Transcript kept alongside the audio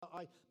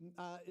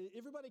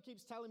Everybody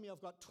keeps telling me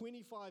I've got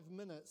 25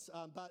 minutes,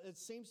 but it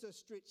seems to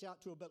stretch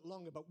out to a bit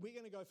longer. But we're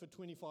going to go for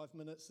 25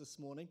 minutes this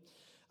morning.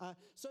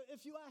 So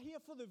if you are here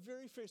for the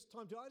very first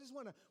time, I just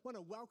want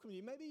to welcome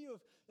you. Maybe you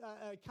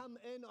have come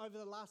in over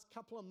the last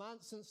couple of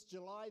months since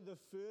July the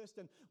 1st,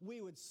 and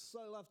we would so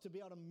love to be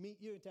able to meet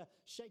you and to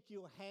shake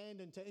your hand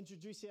and to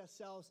introduce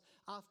ourselves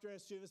after our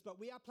service. But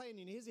we are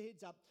planning, here's a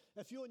heads up,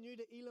 if you're new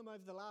to Elam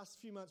over the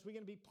last few months, we're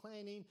going to be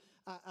planning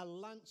a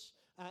lunch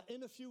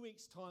in a few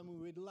weeks' time. We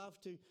would love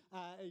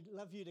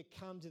you to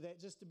come to that,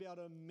 just to be able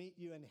to meet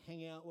you and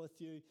hang out with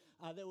you.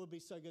 That would be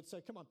so good.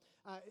 So come on,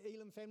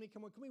 Elam family,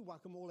 come on, can we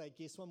welcome all our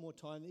guests one more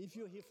time? If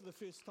you're here for the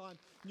first time,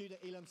 new to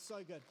Elam,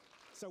 so good.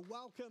 So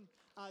welcome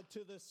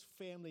to this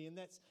family, and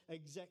that's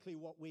exactly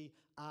what we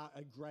are,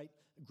 a great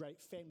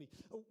family.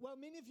 Well,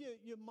 many of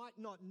you might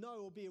not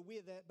know or be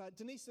aware that, but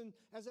Denise and,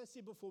 as I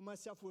said before,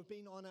 myself, we've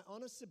been on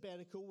a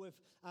sabbatical with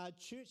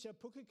church.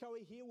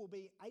 Pukekohe here will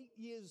be 8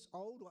 years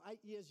old or 8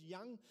 years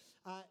young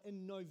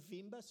in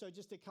November, so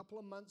just a couple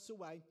of months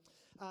away.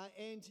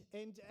 And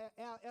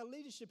our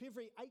leadership,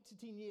 every 8 to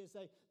 10 years,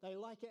 they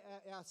like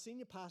our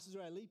senior pastors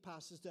or our lead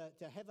pastors to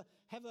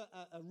have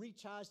a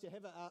recharge, to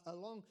have a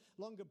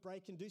longer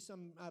break and do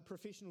some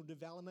professional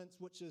developments,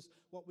 which is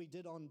what we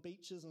did on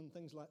beaches and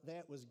things like that.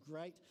 It was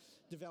great,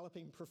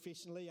 developing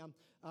professionally.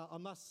 I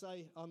must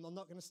say, I'm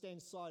not going to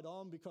stand side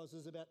on because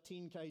there's about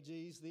 10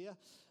 kgs there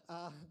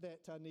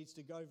that needs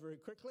to go very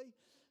quickly.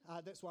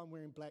 That's why I'm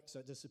wearing black, so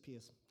it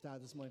disappears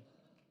this morning.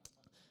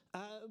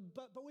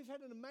 But we've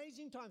had an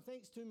amazing time,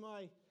 thanks to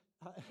my...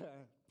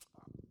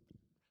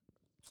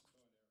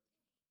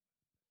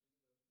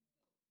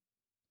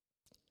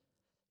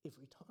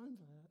 every time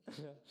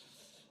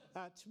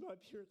to my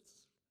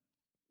parents.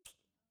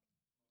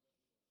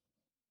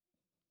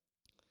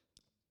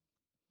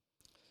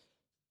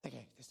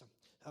 Okay, this time.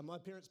 My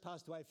parents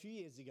passed away a few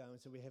years ago,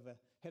 and so we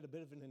had a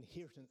bit of an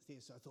inheritance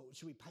there. So I thought,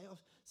 should we pay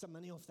off some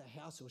money off the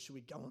house, or should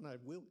we go on a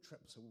world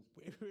trip? So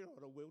we're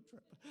on a world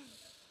trip.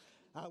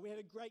 We had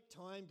a great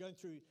time going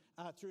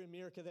through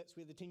America. That's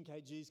where the 10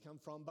 kgs come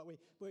from. But we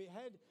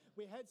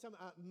had some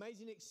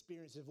amazing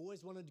experiences. I've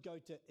always wanted to go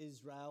to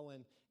Israel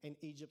and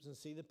Egypt and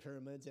see the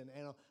pyramids. And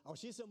I'll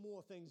share some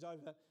more things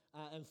over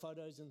and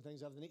photos and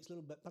things over the next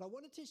little bit. But I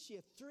wanted to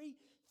share three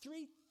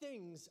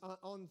things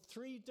on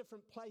three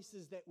different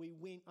places that we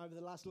went over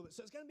the last little bit.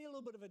 So it's going to be a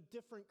little bit of a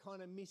different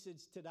kind of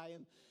message today.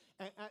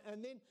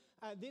 And then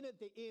at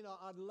the end,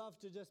 I'd love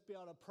to just be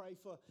able to pray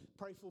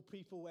for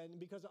people, and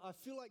because I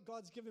feel like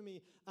God's given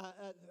me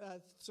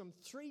some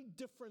three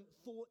different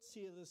thoughts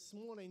here this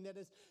morning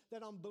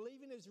that I'm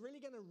believing is really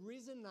going to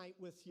resonate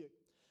with you.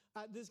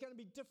 There's going to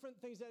be different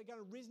things that are going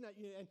to resonate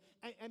with you,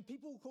 and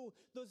people call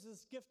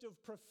this gift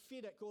of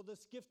prophetic or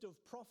this gift of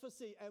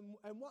prophecy,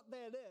 and what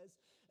that is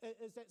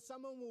that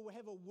someone will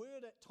have a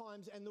word at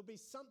times, and there'll be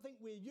something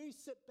where you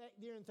sit back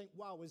there and think,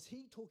 wow, is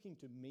he talking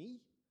to me?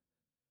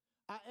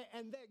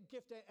 And that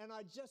gift, and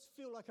I just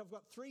feel like I've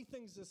got three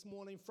things this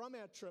morning from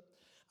our trip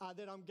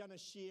that I'm going to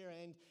share,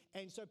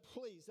 and so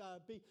please,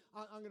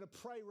 I'm going to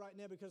pray right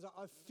now, because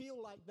I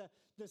feel like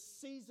the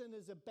season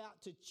is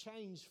about to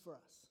change for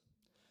us.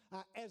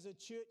 As a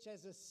church,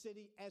 as a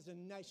city, as a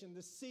nation,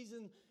 the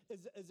season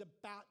is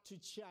about to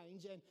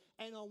change,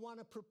 and I want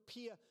to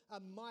prepare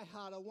my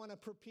heart. I want to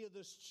prepare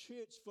this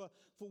church for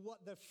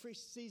what the fresh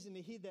season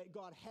ahead that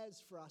God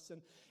has for us,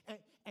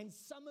 and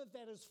some of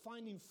that is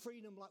finding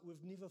freedom like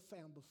we've never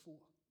found before.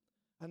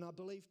 And I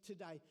believe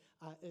today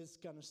is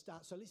going to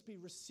start. So let's be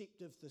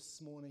receptive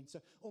this morning.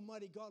 So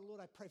Almighty God, Lord,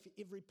 I pray for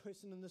every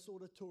person in this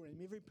auditorium,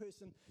 every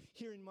person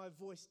hearing my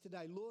voice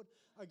today. Lord,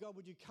 oh God,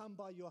 would you come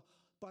by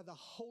the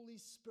Holy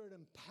Spirit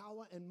and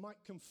power and might,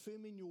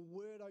 confirming your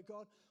word, oh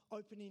God,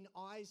 opening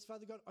eyes,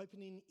 Father God,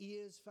 opening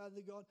ears,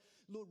 Father God,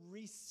 Lord,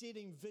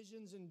 resetting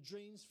visions and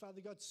dreams,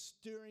 Father God,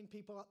 stirring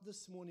people up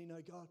this morning,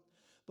 oh God.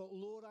 But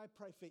Lord, I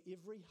pray for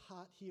every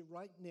heart here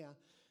right now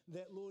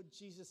that, Lord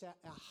Jesus, our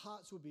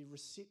hearts will be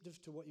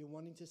receptive to what you're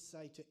wanting to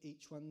say to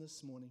each one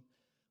this morning.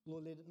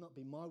 Lord, let it not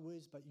be my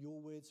words, but your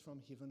words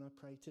from heaven, I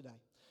pray today.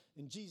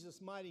 In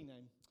Jesus' mighty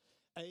name,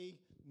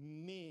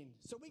 amen.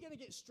 So we're going to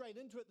get straight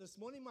into it this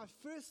morning. My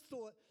first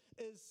thought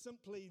is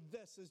simply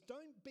this, is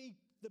don't be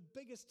the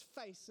biggest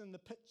face in the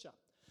picture.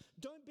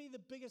 Don't be the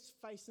biggest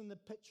face in the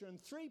picture.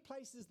 And three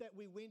places that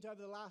we went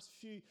over the last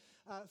few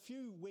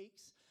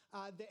weeks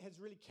that has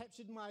really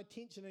captured my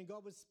attention, and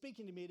God was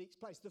speaking to me at each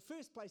place. The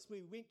first place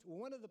we went to,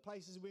 one of the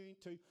places we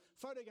went to,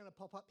 photo going to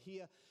pop up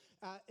here,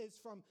 is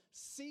from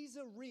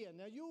Caesarea.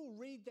 Now you'll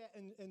read that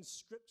in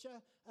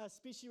Scripture,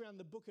 especially around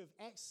the book of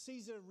Acts.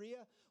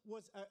 Caesarea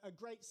was a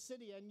great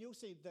city, and you'll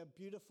see the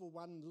beautiful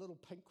one, little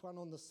pink one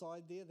on the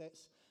side there.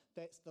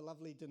 That's the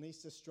lovely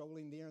Denise just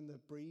strolling there in the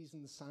breeze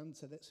and the sun.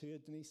 So that's her,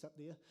 Denise, up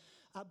there.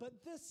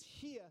 But this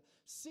here,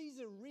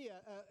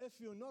 Caesarea, if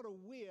you're not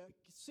aware,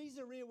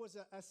 Caesarea was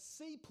a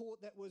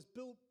seaport that was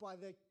built by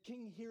the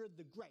King Herod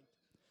the Great.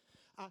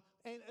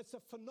 And it's a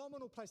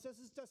phenomenal place.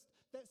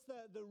 That's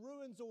the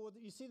ruins, or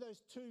you see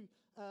those two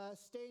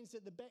stands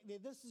at the back there.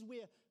 This is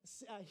where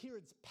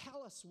Herod's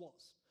palace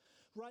was.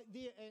 right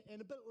there.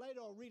 And a bit later,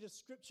 I'll read a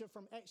scripture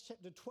from Acts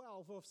chapter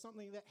 12 of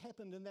something that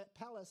happened in that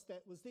palace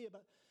that was there.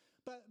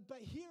 But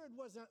Herod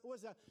was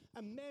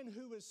a man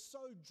who was so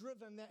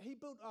driven that he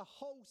built a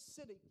whole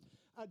city.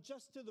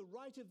 Just to the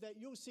right of that,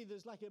 you'll see there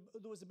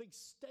was a big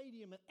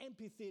stadium, an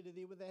amphitheater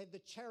there where they had the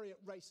chariot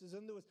races,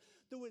 and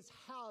there was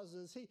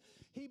houses.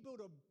 He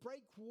built a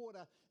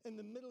breakwater in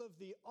the middle of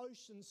the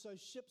ocean so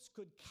ships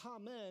could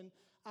come in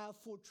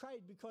for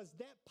trade, because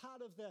that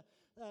part of the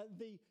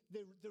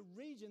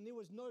region, there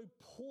was no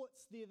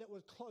ports there that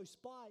were close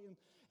by.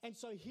 And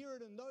so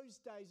Herod in those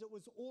days, it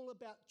was all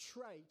about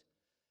trade.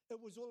 It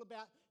was all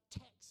about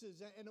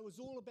taxes, and it was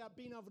all about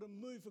being able to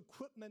move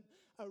equipment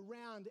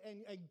around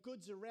and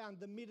goods around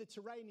the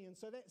Mediterranean.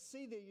 So that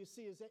sea there you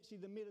see is actually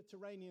the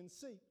Mediterranean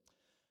Sea.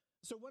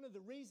 So one of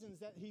the reasons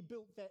that he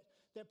built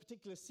that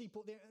particular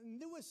seaport there,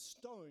 and there were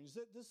stones,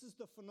 this is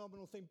the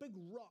phenomenal thing, big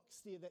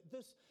rocks there that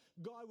this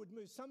guy would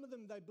move. Some of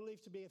them they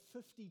believe to be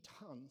 50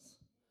 tons.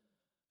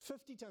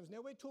 50 tons. Now,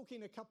 we're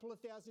talking a couple of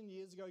thousand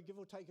years ago, give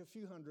or take a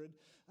few hundred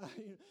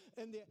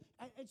in there.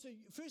 And so,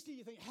 firstly,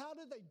 you think, how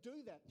did they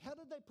do that? How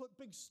did they put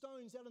big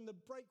stones out in the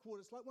breakwater?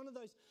 It's like one of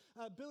those,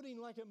 building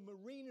like a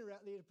marina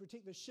out there to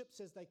protect the ships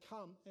as they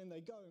come and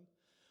they go.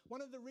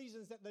 One of the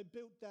reasons that they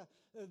built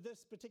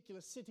this particular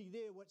city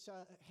there, which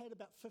had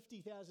about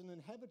 50,000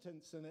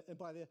 inhabitants in it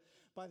by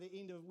the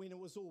end of when it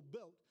was all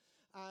built,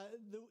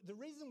 the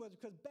reason was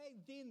because back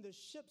then the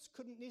ships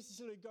couldn't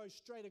necessarily go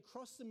straight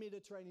across the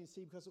Mediterranean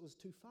Sea because it was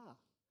too far.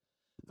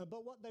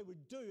 But what they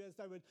would do is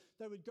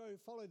they would go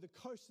follow the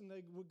coast, and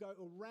they would go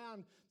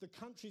around the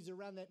countries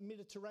around that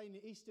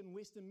Mediterranean, eastern,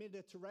 western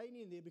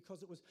Mediterranean there,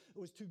 because it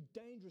was too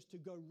dangerous to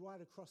go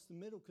right across the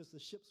middle because the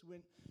ships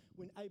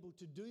weren't able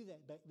to do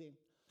that back then.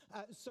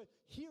 So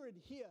Herod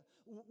here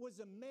was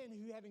a man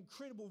who had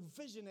incredible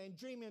vision and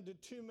dream and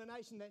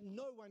determination that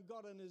no one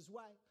got in his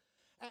way.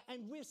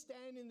 And we're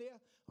standing there,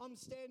 I'm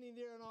standing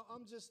there, and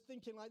I'm just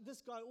thinking, like,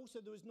 this guy also,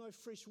 there was no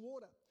fresh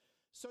water.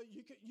 So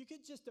you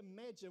could just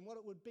imagine what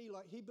it would be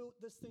like. He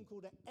built this thing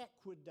called an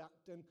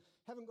aqueduct, and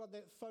haven't got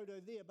that photo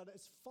there, but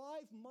it's 5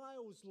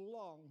 miles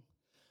long,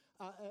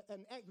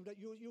 an aqueduct.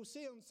 You'll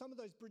see on some of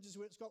those bridges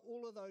where it's got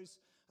all of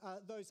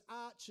those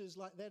arches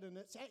like that, and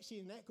it's actually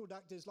an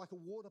aqueduct is like a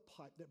water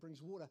pipe that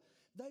brings water.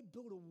 They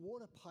built a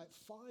water pipe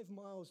 5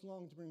 miles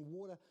long to bring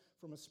water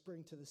from a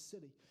spring to the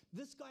city.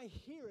 This guy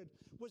Herod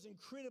was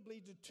incredibly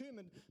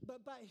determined,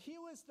 but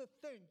here was the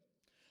thing.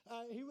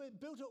 He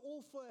built it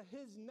all for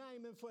his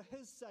name and for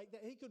his sake,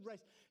 that he could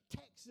raise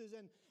taxes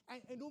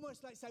and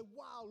almost like say,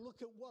 wow,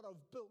 look at what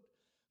I've built.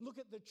 Look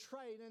at the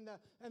trade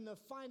and the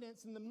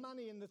finance and the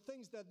money and the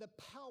things, the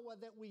power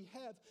that we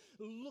have.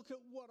 Look at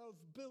what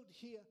I've built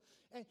here.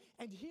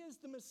 And here's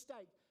the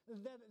mistake,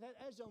 that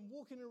as I'm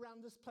walking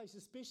around this place,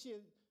 especially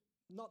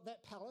not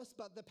that palace,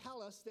 but the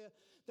palace there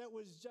that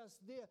was just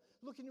there,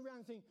 looking around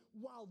and thinking,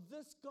 wow,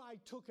 this guy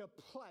took a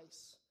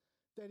place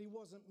that he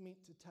wasn't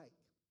meant to take.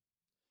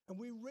 And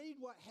we read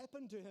what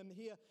happened to him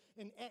here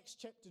in Acts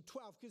chapter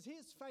 12, because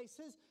his face,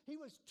 he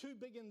was too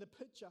big in the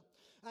picture.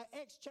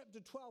 Acts chapter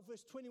 12,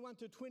 verse 21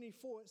 to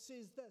 24, it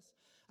says this,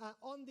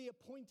 on the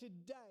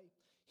appointed day,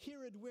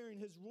 Herod, wearing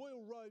his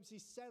royal robes, he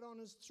sat on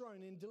his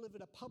throne and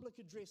delivered a public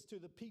address to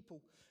the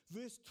people.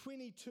 Verse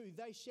 22,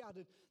 they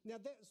shouted. Now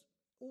that's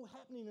all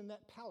happening in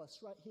that palace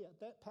right here.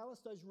 That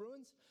palace, those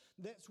ruins,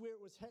 that's where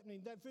it was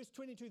happening. That verse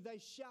 22, they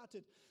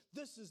shouted,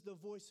 this is the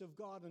voice of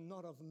God and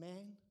not of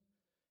man.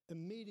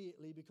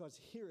 Immediately, because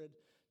Herod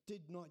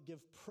did not give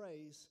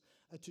praise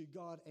to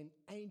God, an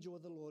angel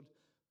of the Lord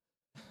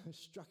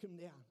struck him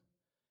down.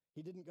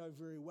 He didn't go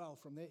very well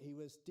from that. He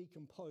was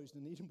decomposed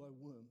and eaten by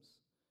worms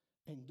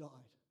and died.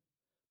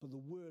 But the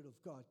word of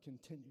God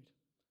continued.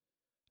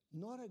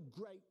 Not a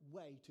great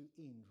way to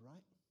end,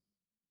 right?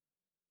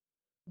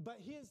 But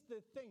here's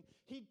the thing.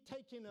 He'd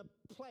taken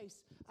a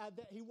place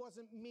that he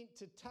wasn't meant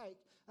to take.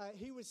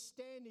 He was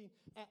standing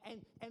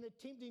and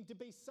attempting to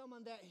be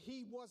someone that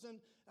he wasn't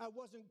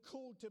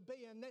called to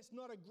be. And that's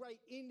not a great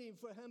ending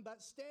for him.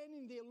 But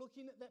standing there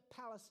looking at that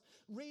palace,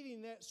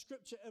 reading that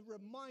scripture, it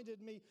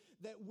reminded me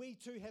that we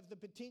too have the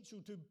potential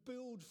to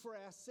build for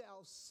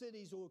ourselves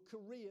cities or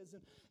careers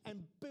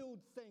and build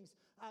things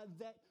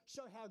that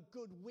show how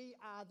good we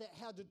are, that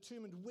how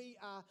determined we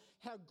are,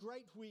 how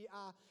great we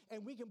are,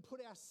 and we can put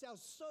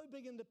ourselves so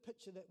big in the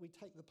picture that we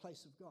take the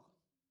place of God.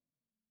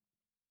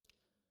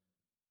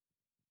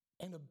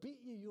 And I bet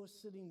you're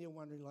sitting there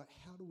wondering, like,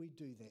 how do we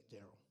do that,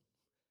 Daryl?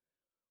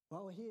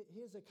 Well,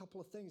 here's a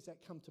couple of things that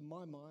come to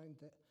my mind.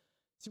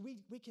 So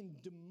we can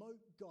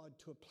demote God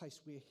to a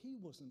place where he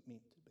wasn't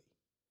meant to be.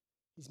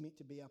 He's meant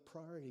to be our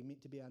priority,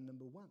 meant to be our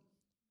number one.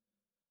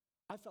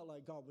 I felt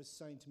like God was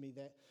saying to me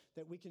that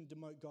we can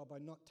demote God by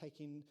not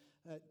taking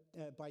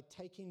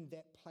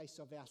that place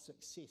of our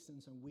success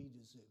and saying we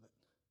deserve it.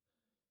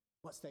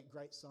 What's that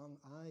great song?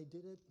 I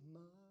did it my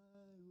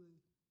way.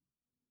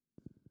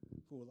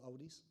 For all the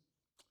oldies.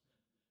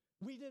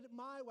 We did it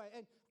my way.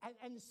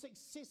 And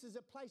success is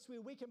a place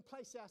where we can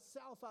place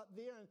ourselves up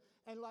there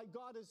and like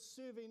God is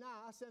serving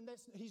us, and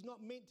He's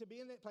not meant to be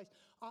in that place.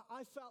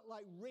 I felt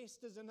like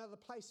rest is another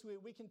place where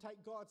we can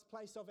take God's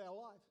place of our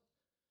life.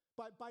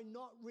 By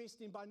not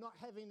resting, by not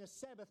having a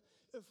Sabbath,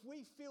 if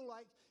we feel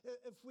like,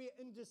 if we're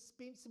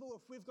indispensable,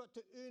 if we've got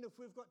to earn, if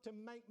we've got to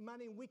make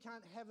money and we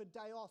can't have a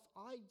day off,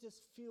 I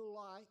just feel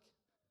like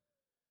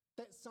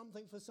that's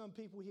something for some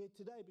people here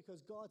today,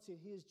 because God said,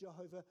 here's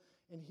Jehovah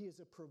and here's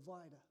a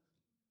provider.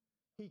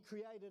 He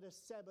created a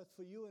Sabbath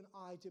for you and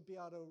I to be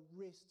able to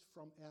rest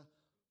from our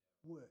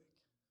work.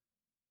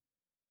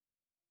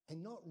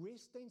 And not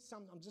resting,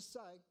 I'm just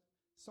saying,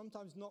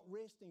 sometimes not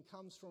resting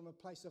comes from a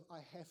place of I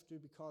have to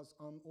because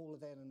I'm all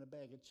of that in a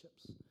bag of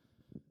chips.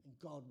 And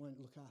God won't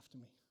look after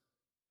me.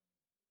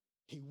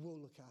 He will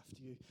look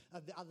after you.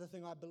 The other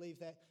thing I believe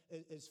that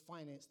is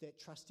finance, that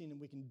trusting,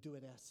 and we can do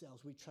it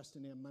ourselves. We trust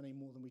in our money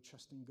more than we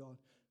trust in God.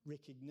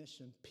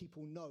 Recognition.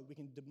 People know we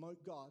can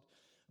demote God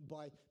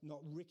by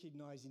not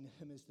recognizing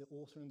Him as the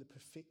author and the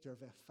perfecter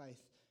of our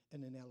faith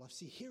and in our life.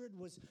 See, Herod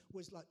was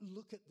like,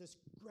 look at this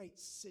great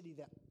city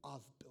that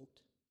I've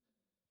built.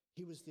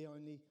 He was the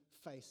only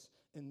face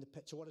in the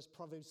picture. What is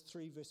Proverbs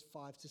 3 verse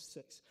 5 to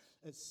 6?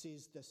 It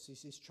says this, it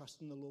says,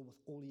 trust in the Lord with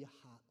all your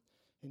heart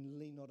and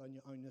lean not on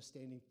your own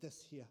understanding.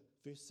 This here,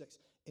 verse 6,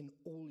 in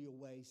all your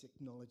ways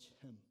acknowledge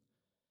Him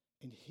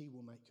and He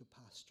will make your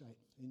path straight.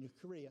 In your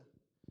career,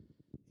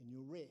 in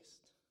your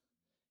rest,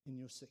 in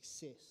your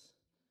success,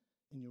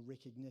 in your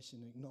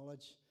recognition,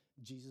 acknowledge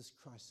Jesus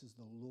Christ as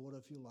the Lord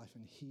of your life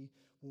and He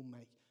will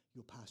make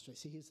your path straight.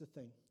 See, here's the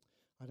thing.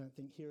 I don't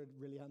think Herod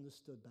really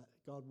understood that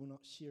God will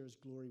not share His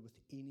glory with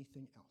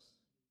anything else.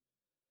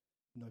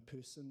 No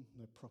person,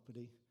 no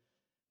property,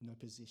 no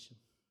possession.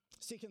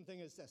 Second thing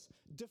is this,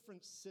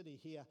 different city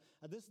here.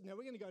 Now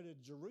we're going to go to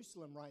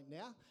Jerusalem right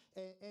now,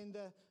 and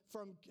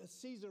from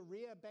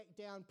Caesarea back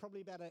down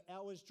probably about an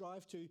hour's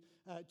drive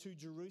to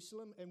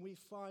Jerusalem, and we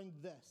find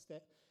this,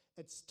 that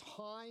it's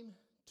time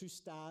to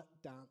start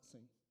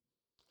dancing.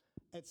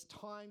 It's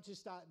time to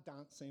start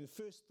dancing.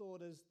 The first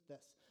thought is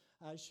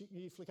this.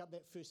 You flick up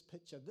that first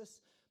picture.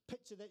 This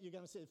picture that you're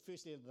going to see,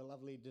 firstly, the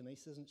lovely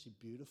Denise, isn't she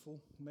beautiful,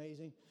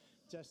 amazing,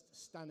 just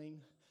stunning.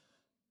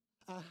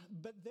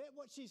 But that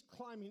what she's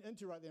climbing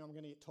into right there, I'm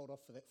going to get told off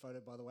for that photo,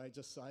 by the way,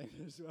 just saying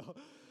as well.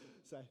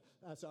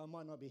 So I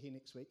might not be here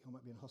next week. I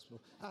might be in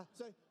hospital.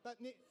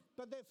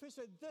 But that first,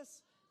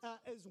 this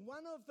is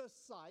one of the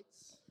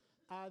sites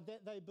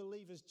that they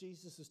believe is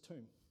Jesus'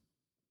 tomb.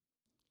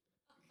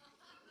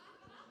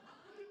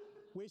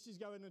 Where she's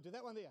going into,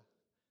 that one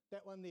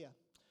there.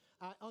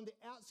 On the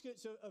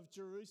outskirts of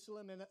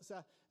Jerusalem, and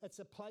it's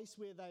a place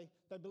where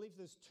they believe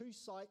there's two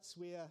sites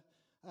where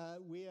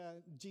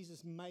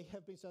Jesus may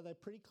have been, so they're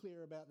pretty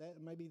clear about that.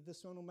 Maybe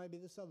this one or maybe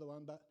this other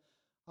one, but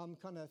I'm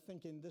kind of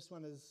thinking this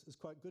one is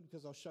quite good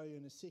because I'll show you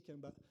in a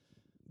second.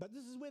 But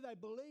this is where they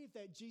believe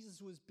that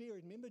Jesus was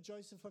buried. Remember,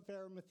 Joseph of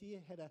Arimathea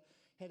had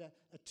a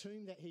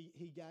tomb that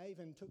he gave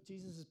and took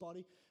Jesus'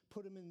 body,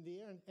 put him in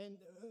there, and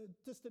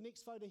just the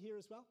next photo here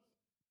as well.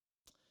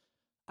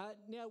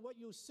 Now, what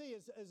you'll see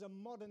is a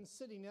modern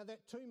city. Now,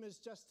 that tomb is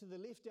just to the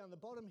left down the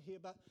bottom here,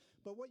 but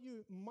what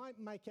you might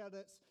make out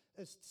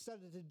it's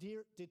started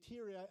to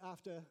deteriorate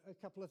after a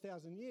couple of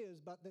thousand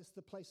years, but that's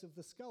the place of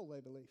the skull,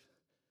 they believe.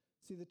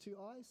 See the two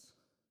eyes?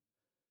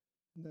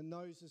 And the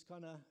nose is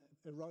kind of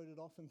eroded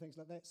off and things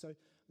like that. So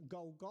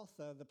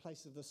Golgotha, the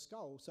place of the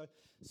skull. So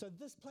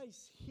this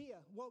place here,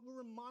 what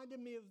reminded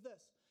me of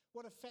this?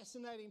 What a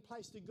fascinating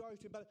place to go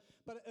to. But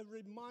it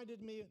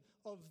reminded me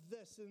of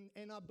this,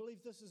 and I believe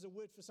this is a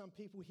word for some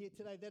people here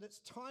today, that it's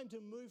time to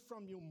move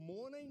from your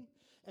mourning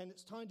and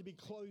it's time to be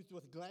clothed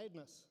with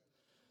gladness.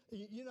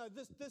 You know,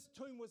 this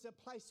tomb was a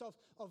place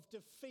of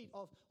defeat,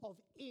 of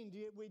end,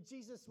 where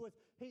Jesus was,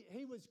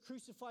 he was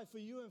crucified for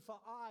you and for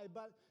I,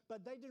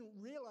 but they didn't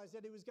realize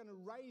that he was going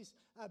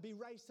to be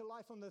raised to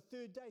life on the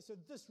third day. So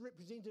this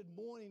represented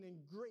mourning and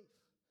grief.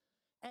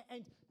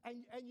 And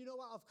you know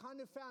what, I've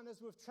kind of found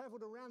as we've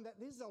traveled around that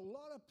there's a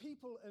lot of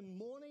people in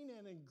mourning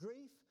and in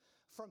grief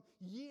from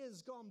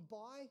years gone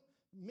by,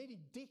 many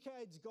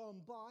decades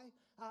gone by,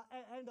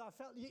 and I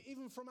felt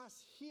even from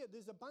us here,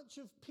 there's a bunch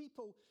of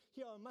people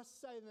here, I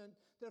must say,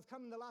 that have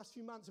come in the last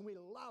few months, and we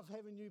love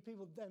having new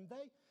people. And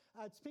they,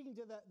 speaking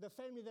to the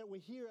family that were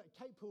here at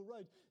Cape Hill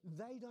Road,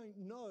 they don't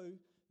know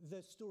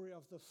the story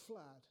of the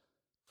flood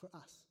for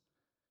us.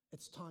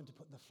 It's time to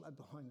put the flood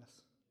behind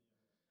us.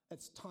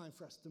 It's time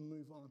for us to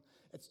move on.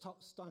 It's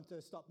time to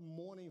stop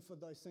mourning for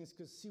those things,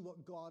 because see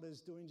what God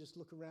is doing. Just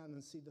look around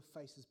and see the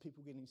faces,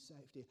 people getting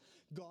saved here.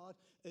 God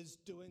is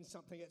doing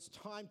something. It's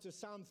time to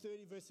Psalm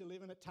 30 verse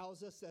 11. It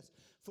tells us this: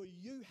 for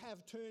you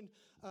have turned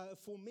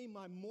for me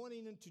my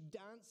mourning into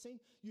dancing.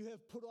 You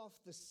have put off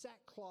the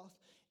sackcloth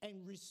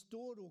and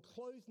restored or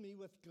clothed me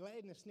with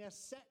gladness. Now,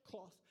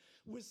 sackcloth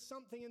was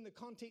something in the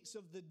context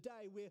of the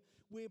day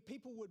where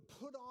people would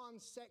put on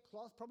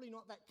sackcloth, probably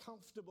not that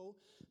comfortable,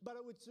 but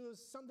it was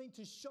something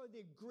to show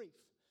their grief.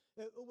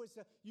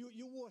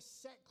 You wore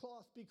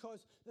sackcloth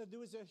because there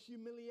was a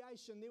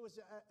humiliation, there was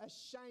a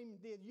shame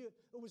there.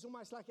 It was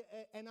almost like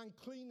an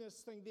uncleanness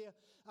thing there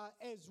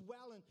as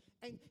well.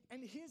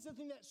 And here's the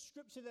thing, that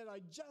scripture that I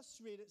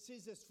just read, it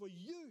says this: for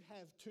you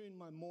have turned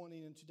my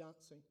mourning into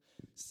dancing.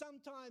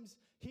 Sometimes,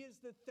 here's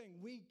the thing,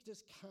 we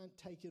just can't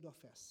take it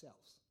off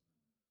ourselves.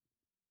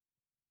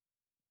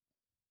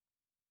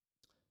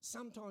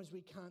 Sometimes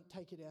we can't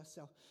take it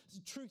ourselves. The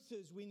truth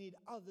is, we need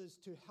others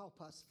to help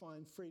us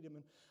find freedom.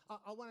 And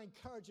I want to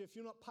encourage you, if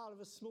you're not part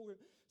of a small group,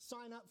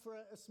 sign up for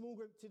a small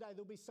group today.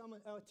 There'll be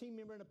a team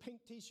member in a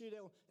pink t-shirt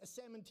or a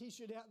salmon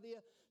t-shirt out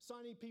there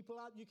signing people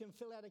up. You can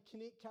fill out a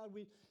connect card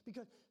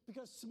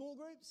because small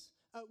groups,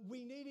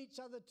 we need each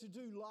other to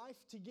do life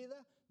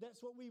together.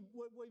 That's what we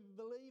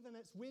believe, and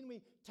it's when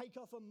we take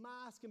off a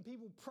mask and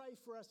people pray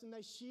for us and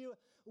they share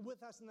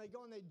with us and they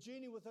go on that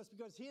journey with us.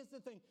 Because here's the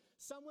thing,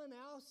 someone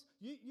else,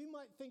 you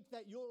might think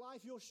that your life,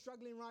 you're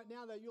struggling right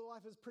now, that your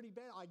life is pretty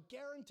bad. I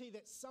guarantee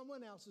that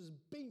someone else has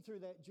been through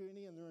that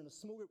journey and they're in a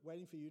small group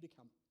waiting for you to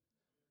come.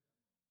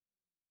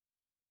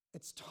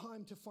 It's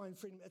time to find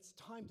freedom. It's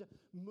time to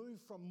move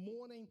from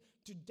mourning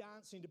to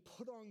dancing, to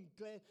put on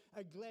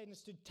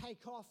gladness, to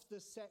take off the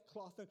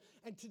sackcloth.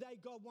 And today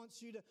God wants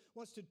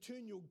to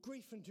turn your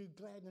grief into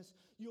gladness,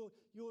 your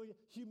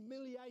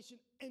humiliation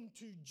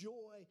into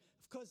joy.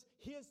 Because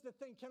here's the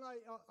thing,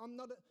 I'm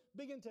not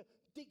big into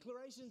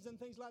declarations and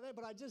things like that,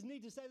 but I just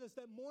need to say this,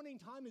 that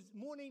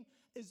mourning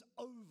is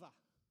over.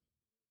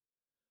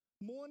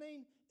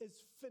 Mourning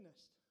is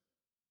finished.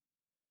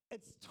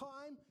 It's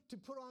time to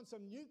put on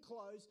some new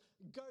clothes,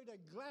 go to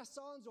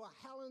Glassons or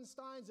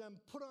Hallensteins and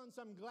put on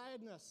some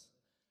gladness.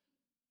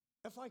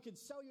 If I could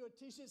sell you a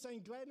t-shirt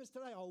saying gladness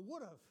today, I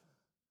would have.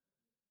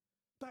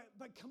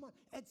 But come on,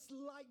 it's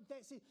like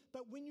that.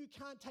 But when you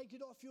can't take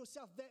it off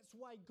yourself, that's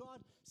why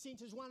God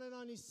sent His one and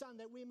only Son,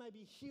 that we may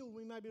be healed,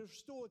 we may be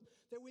restored,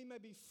 that we may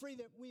be free,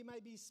 that we may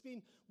be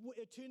spend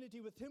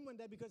eternity with Him one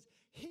day, because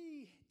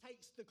He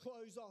takes the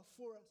clothes off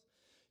for us.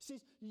 He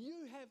says,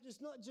 you have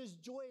just not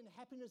just joy and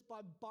happiness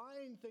by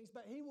buying things,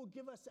 but He will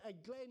give us a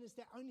gladness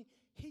that only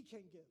He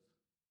can give.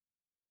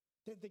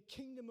 That the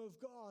kingdom of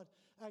God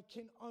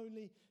can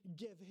only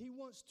give. He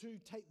wants to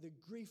take the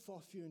grief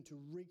off you and to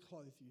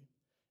reclothe you.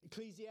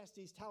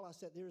 Ecclesiastes tell us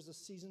that there is a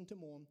season to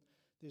mourn.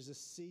 There's a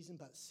season,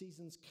 but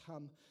seasons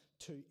come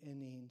to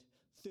an end.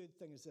 Third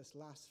thing is this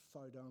last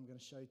photo I'm going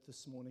to show you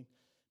this morning.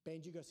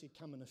 Band, you guys should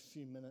come in a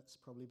few minutes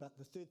probably, but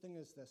the third thing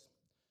is this,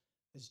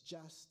 is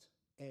just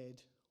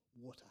add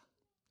water.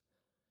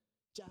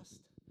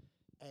 Just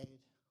add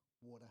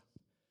water.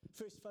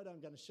 First photo I'm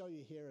going to show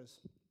you here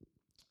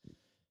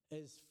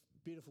is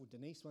beautiful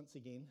Denise once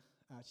again.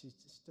 She's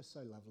just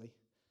so lovely.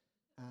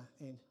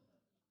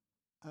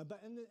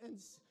 But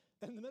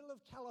in the middle of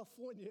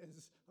California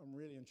I'm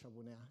really in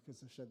trouble now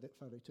because I showed that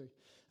photo too.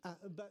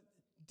 But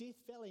Death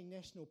Valley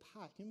National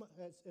Park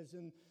is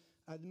in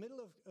the middle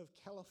of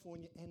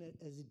California, and it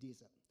is a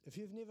desert. If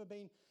you've never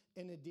been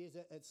in a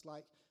desert, it's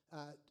like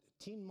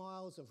 10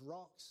 miles of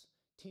rocks,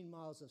 10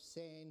 miles of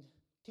sand,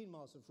 10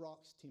 miles of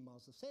rocks, 10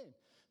 miles of sand.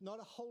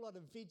 Not a whole lot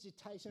of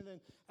vegetation.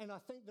 And I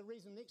think the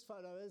reason, next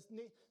photo is,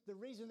 the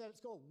reason that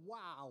it's called,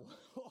 wow,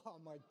 oh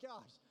my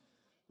gosh.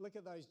 Look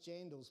at those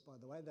jandals, by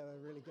the way, they were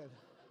really good.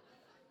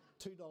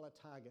 $2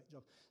 Target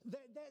job.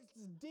 That's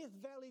Death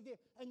Valley there.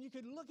 And you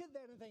could look at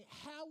that and think,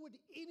 how would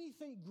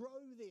anything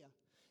grow there?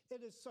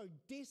 It is so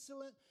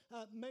desolate.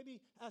 Maybe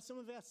some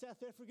of our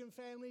South African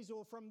families,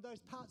 or from those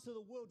parts of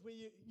the world where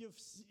you've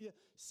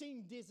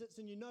seen deserts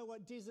and you know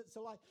what deserts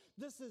are like.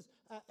 This is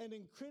an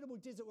incredible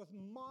desert with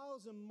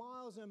miles and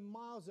miles and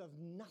miles of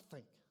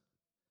nothing.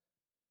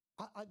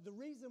 The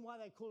reason why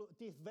they call it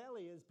Death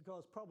Valley is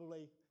because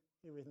probably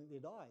everything there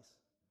dies.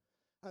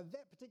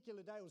 That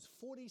particular day was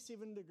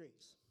 47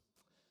 degrees.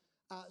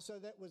 So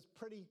that was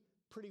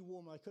pretty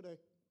warm. I could have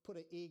put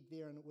an egg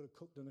there and it would have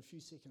cooked in a few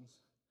seconds.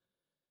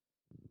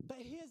 But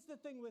here's the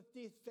thing with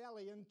Death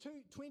Valley. In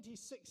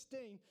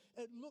 2016,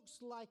 it looks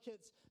like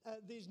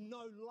there's no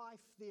life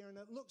there, and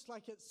it looks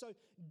like it's so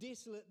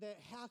desolate that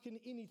how can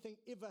anything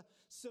ever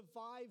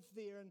survive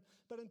there?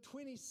 But in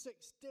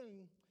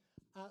 2016,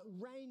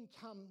 rain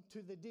came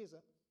to the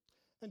desert.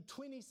 In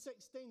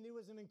 2016, there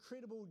was an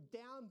incredible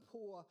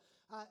downpour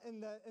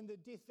in the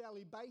Death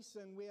Valley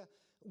Basin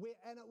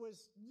and there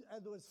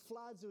was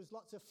floods. There was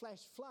lots of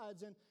flash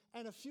floods,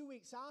 and a few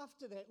weeks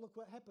after that, look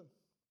what happened.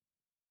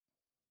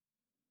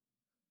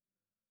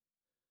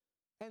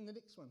 And the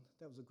next one,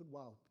 that was a good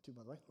wow too,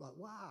 by the way. Like,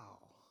 wow.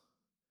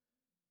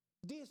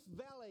 Death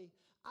Valley,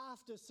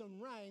 after some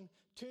rain,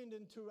 turned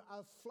into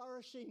a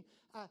flourishing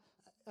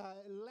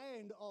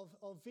land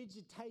of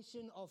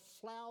vegetation, of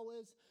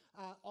flowers,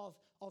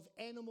 of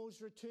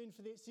animals returned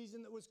for that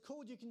season. It was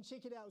called, you can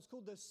check it out, it was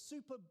called the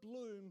Super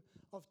Bloom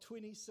of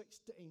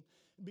 2016,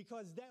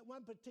 because that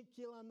one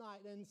particular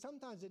night, and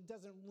sometimes it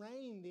doesn't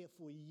rain there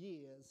for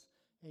years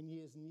and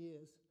years and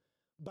years,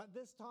 but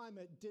this time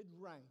it did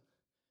rain.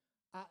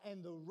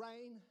 And the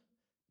rain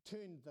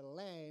turned the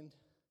land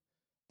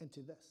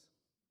into this.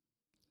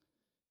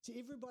 See,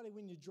 everybody,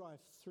 when you drive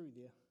through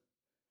there,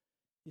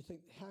 You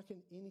think, how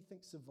can anything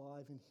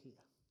survive in here?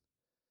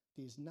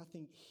 There's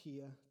nothing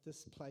here.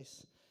 This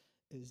place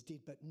is dead.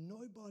 But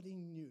nobody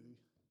knew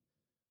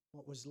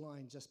what was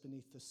lying just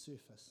beneath the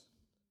surface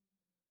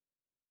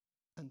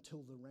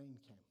until the rain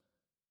came.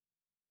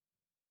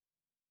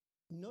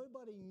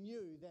 Nobody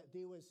knew that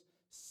there was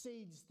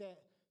seeds that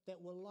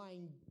were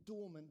lying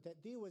dormant, that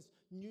there was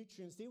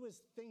nutrients, there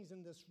was things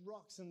in this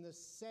rocks and this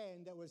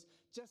sand that was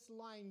just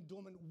lying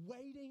dormant,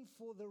 waiting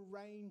for the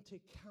rain to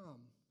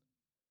come.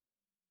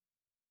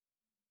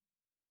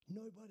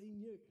 Nobody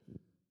knew.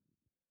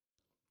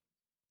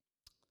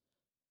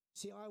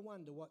 See, I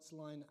wonder what's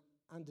lying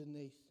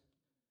underneath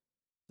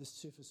the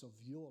surface of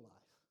your life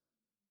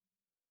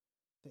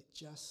that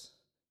just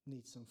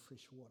needs some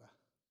fresh water.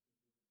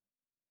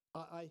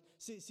 I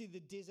see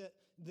the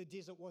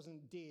desert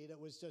wasn't dead, it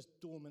was just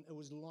dormant. It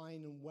was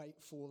lying in wait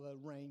for the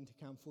rain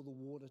to come, for the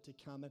water to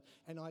come.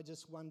 And I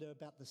just wonder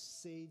about the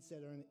seeds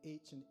that are in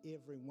each and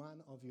every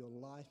one of your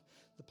life,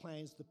 the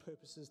plans, the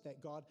purposes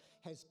that God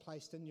has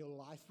placed in your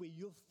life, where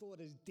you've thought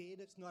is dead.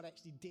 It's not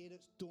actually dead,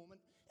 it's dormant.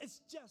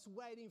 It's just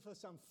waiting for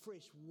some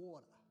fresh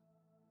water.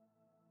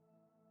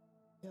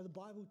 Now the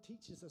Bible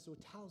teaches us or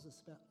tells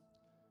us about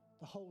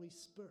the Holy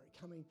Spirit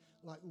coming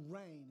like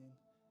rain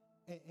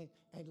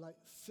and like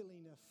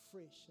filling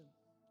afresh and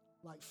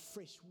like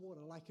fresh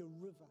water, like a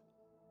river.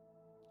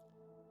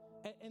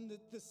 And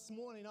this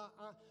morning,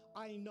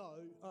 I know,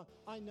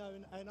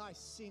 and I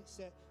sense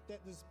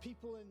that there's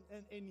people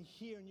in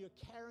here, and you're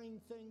carrying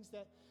things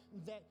that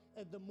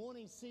the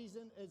morning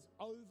season is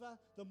over,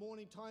 the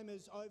morning time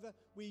is over,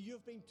 where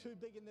you've been too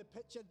big in the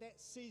picture, that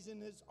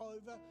season is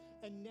over,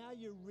 and now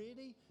you're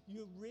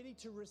ready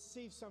to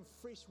receive some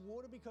fresh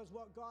water, because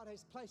what God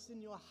has placed in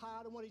your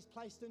heart and what He's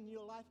placed in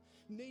your life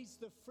needs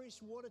the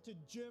fresh water to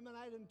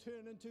germinate and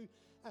turn into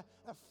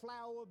a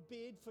flower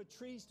bed for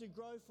trees to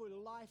grow, for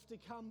life to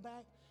come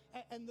back.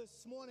 And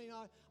this morning,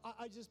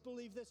 I just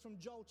believe this from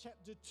Joel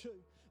chapter 2.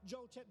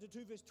 Joel chapter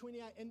 2, verse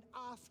 28, and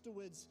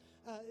afterwards,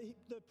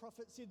 the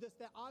prophet said this,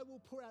 that I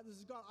will pour out, this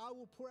is God, I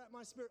will pour out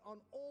my spirit on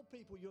all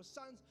people. Your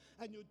sons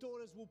and your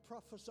daughters will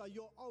prophesy.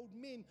 Your old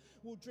men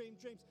will dream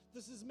dreams.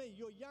 This is me.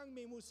 Your young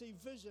men will see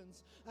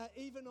visions.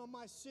 Even on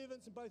my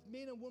servants, and both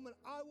men and women,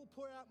 I will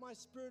pour out my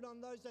spirit on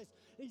those days.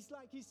 He's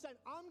saying,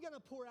 I'm going to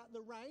pour out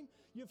the rain.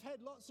 You've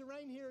had lots of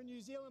rain here in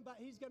New Zealand, but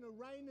He's going to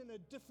rain in a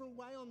different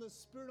way on the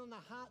spirit, on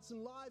the hearts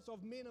and lives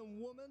of men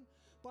and women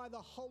by the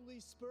Holy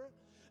Spirit.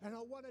 And I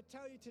want to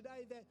tell you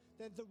today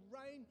that the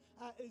rain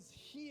is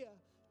here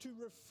to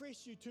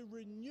refresh you, to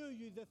renew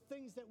you. The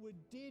things that were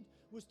dead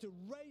was to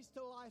raise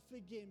to life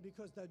again,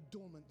 because they're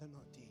dormant, they're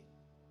not dead.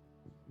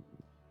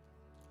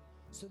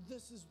 So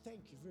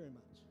thank you very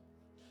much.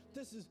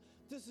 This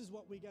is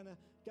what we're going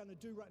to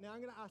do right now. I'm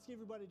going to ask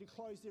everybody to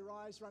close their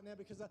eyes right now,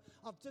 because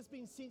I've just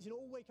been sensing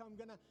all week I'm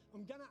going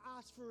to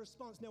ask for a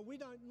response. Now, we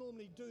don't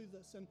normally do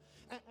this, and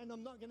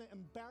I'm not going to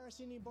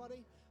embarrass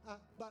anybody,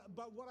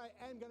 but what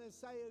I am going to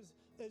say is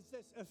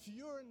this: if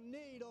you're in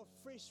need of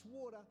fresh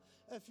water,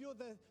 if you're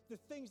the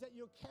things that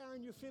you're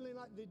carrying, you're feeling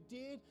like they're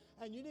dead,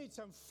 and you need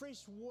some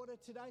fresh water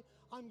today,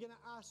 I'm going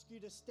to ask you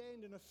to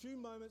stand in a few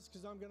moments,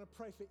 because I'm going to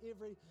pray for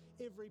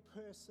every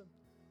person.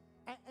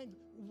 And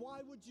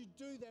why would you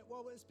do that?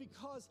 Well, it's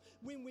because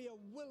when we are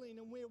willing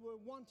and we're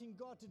wanting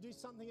God to do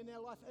something in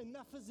our life,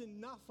 enough is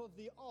enough of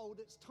the old.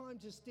 It's time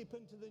to step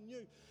into the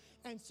new.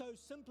 And so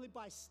simply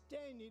by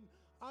standing,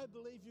 I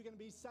believe you're going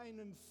to be saying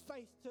in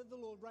faith to the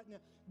Lord right now,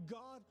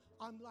 God,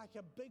 I'm like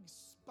a big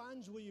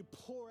sponge where you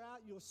pour out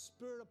your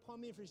spirit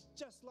upon me,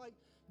 just like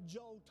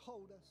Joel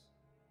told us.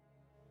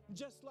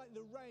 Just like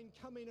the rain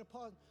coming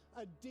upon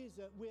a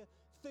desert where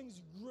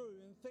things grew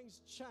and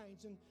things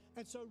changed.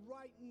 And so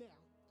right now,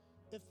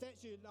 if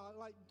that's you,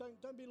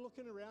 don't be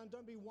looking around,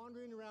 don't be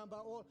wandering around,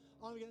 but all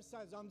I'm going to say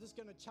is I'm just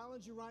going to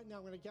challenge you right now.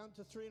 I'm going to count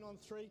to 3, and on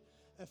 3,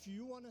 if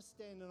you want to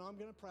stand and I'm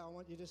going to pray, I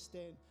want you to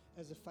stand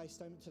as a faith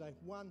statement today.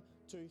 1,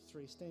 2,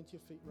 3, stand to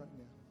your feet right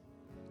now.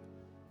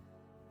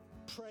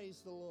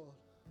 Praise the Lord.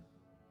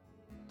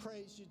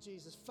 Praise you,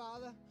 Jesus.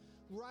 Father,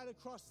 right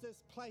across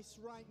this place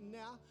right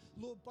now,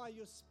 Lord, by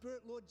your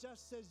Spirit, Lord,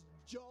 just as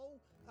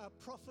Joel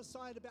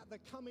prophesied about the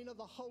coming of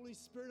the Holy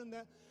Spirit, and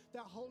that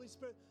Holy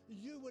Spirit,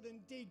 you would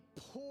indeed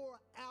pour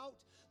out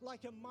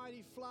like a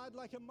mighty flood,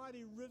 like a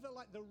mighty river,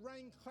 like the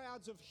rain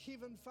clouds of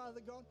heaven,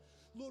 Father God.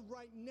 Lord,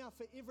 right now,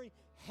 for every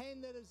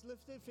hand that is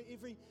lifted, for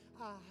every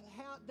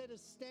heart that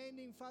is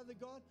standing, Father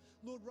God,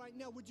 Lord, right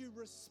now, would you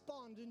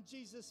respond in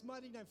Jesus'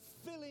 mighty name,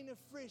 filling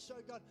afresh,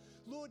 oh God.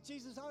 Lord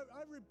Jesus,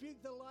 I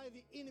rebuke the lie of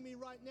the enemy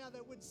right now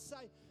that would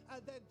say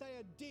that they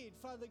are dead,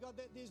 Father God,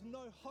 that there's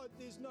no hope,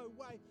 there's no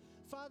way.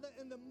 Father,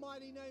 in the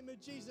mighty name of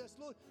Jesus,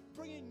 Lord,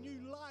 bring in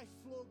new life,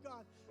 Lord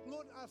God.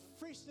 Lord, a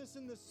freshness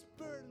in the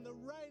Spirit and the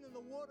rain and the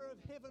water of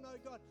heaven, oh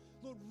God.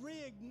 Lord,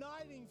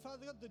 reigniting,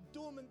 Father God, the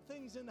dormant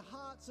things in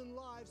hearts and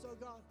lives, oh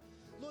God.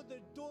 Lord,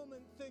 the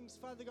dormant things,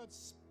 Father God,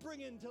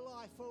 spring into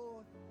life, oh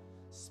Lord.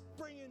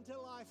 Spring into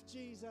life,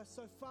 Jesus.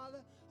 So,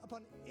 Father,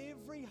 upon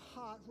every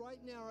heart right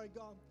now, oh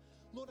God,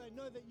 Lord, I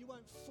know that you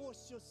won't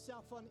force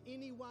yourself on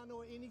anyone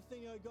or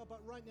anything, oh God,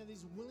 but right now,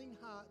 these willing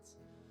hearts,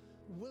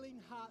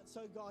 willing hearts,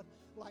 oh God,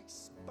 like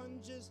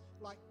sponges,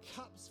 like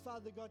cups,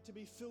 Father God, to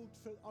be filled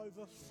for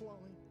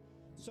overflowing.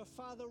 So,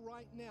 Father,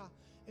 right now,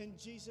 in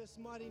Jesus'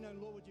 mighty name,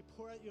 Lord, would you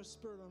pour out your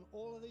Spirit on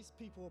all of these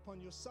people,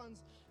 upon your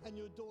sons and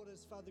your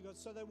daughters, Father God,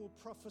 so they will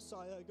prophesy,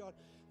 oh God,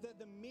 that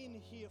the men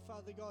here,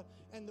 Father God,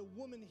 and the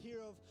women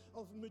here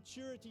of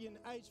maturity and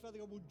age, Father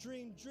God, will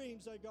dream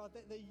dreams, oh God,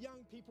 that the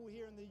young people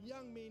here and the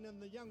young men and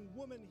the young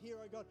women here,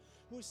 oh God,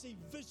 will see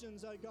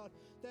visions, oh God,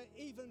 that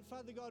even,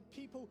 Father God,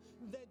 people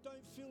that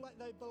don't feel like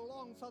they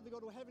belong, Father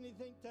God, or have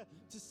anything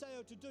to say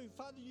or to do,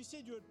 Father, you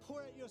said you would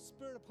pour out your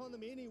Spirit upon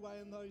them anyway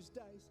in those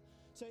days.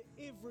 So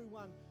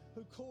everyone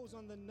who calls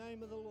on the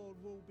name of the Lord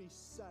will be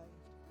saved.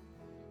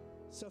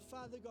 So,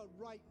 Father God,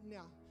 right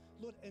now,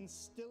 Lord,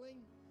 instilling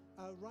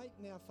right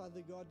now,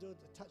 Father God, Lord,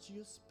 a touch of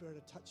your Spirit,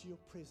 a touch of your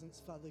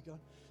presence, Father God,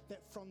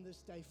 that from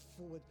this day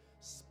forward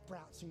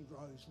sprouts and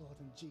grows, Lord,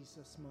 in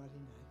Jesus' mighty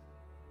name.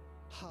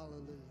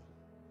 Hallelujah.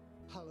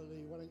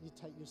 Hallelujah. Why don't you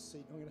take your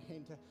seat? I'm going to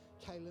hand to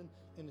Kaylin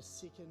in a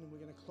second, and we're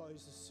going to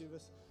close the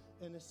service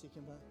in a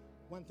second. But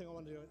one thing I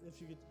want to do, if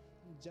you could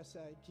just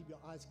keep your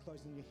eyes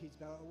closed and your heads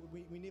bowed.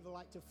 We never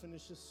like to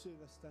finish a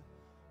service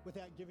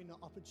without giving an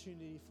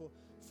opportunity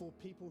for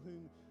people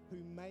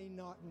who may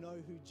not know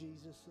who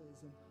Jesus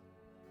is and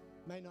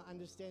may not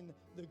understand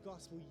the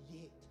gospel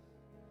yet.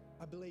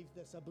 I believe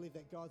this. I believe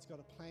that God's got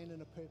a plan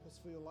and a purpose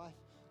for your life.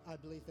 I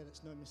believe that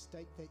it's no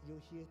mistake that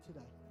you're here today.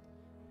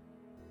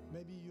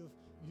 Maybe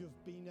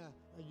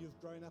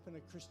you've grown up in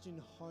a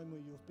Christian home, or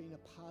you've been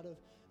a part of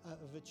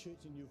a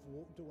church and you've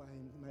walked away,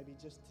 and maybe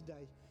just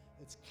today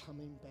it's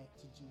coming back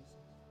to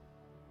Jesus.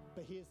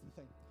 But here's the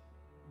thing.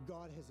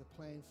 God has a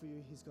plan for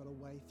you. He's got a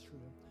way through.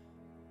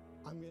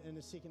 In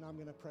a second, I'm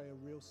going to pray a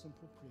real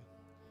simple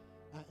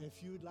prayer.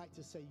 If you would like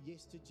to say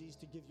yes to Jesus,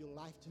 to give your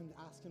life to him, to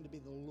ask him to be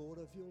the Lord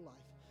of your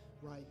life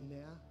right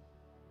now,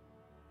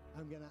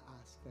 I'm going to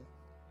ask that.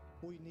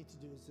 All you need to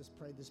do is just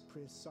pray this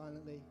prayer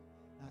silently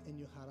in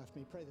your heart after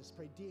me. Pray this.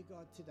 Pray, dear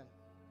God, today,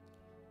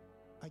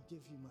 I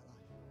give you my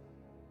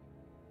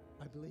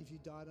life. I believe you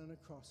died on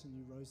a cross and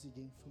you rose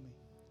again for me.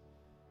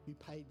 You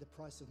paid the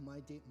price of my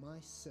debt, my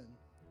sin,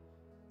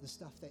 the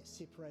stuff that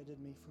separated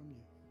me from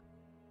you.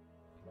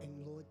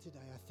 And Lord,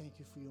 today I thank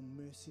you for your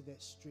mercy that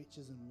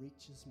stretches and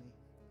reaches me.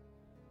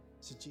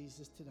 So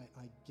Jesus, today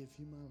I give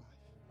you my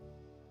life.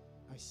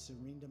 I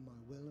surrender my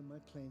will and my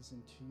plans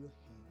into your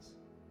hands.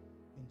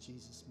 In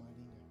Jesus'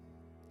 mighty name.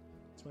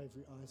 So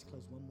every eye's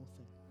closed. One more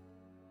thing.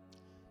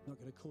 Not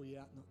going to call you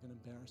out, not going to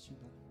embarrass you,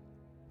 but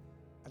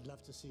I'd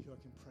love to see who I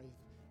can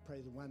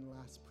pray the one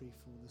last prayer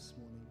for this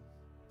morning.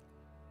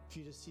 If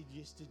you just said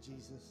yes to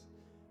Jesus,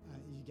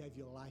 you gave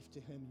your life to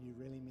him and you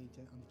really meant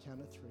it, on the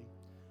count of three,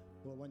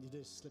 what I want you to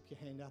do is slip your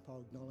hand up,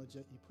 I'll acknowledge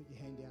it, you put your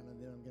hand down, and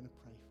then I'm going to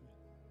pray for you.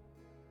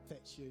 If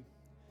that's you,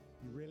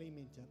 you really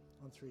meant it,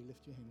 on three,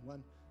 lift your hand.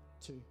 1,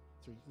 2,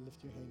 3,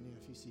 lift your hand now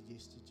if you said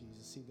yes to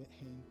Jesus. See that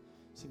hand,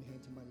 see the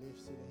hand to my left,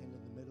 see the hand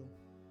in the middle.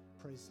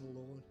 Praise the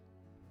Lord.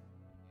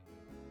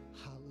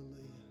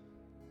 Hallelujah.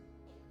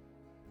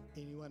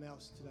 Anyone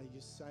else today,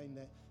 you're saying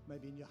that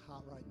maybe in your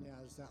heart right now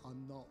is that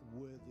I'm not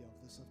worthy of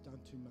this, I've done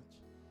too much.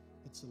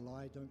 It's a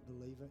lie, don't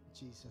believe it.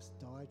 Jesus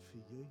died for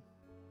you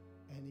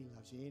and he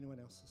loves you. Anyone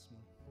else this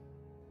morning?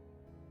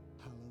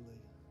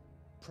 Hallelujah.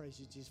 Praise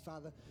you, Jesus.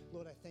 Father,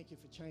 Lord, I thank you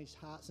for changed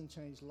hearts and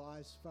changed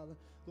lives, Father.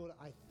 Lord,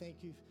 I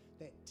thank you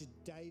that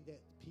today that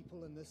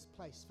people in this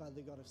place,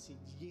 Father God, have said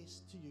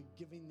yes to you,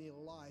 giving their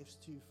lives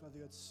to you, Father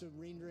God,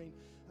 surrendering,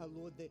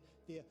 Lord,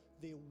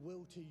 their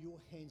will to your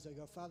hands, oh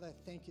God. Father, I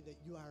thank you that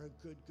you are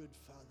a good, good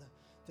Father,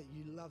 that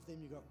you love them,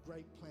 you've got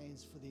great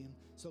plans for them.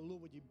 So,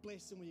 Lord, would you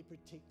bless them, would you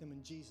protect them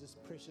in Jesus'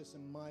 precious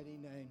and mighty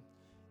name?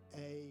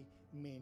 Amen.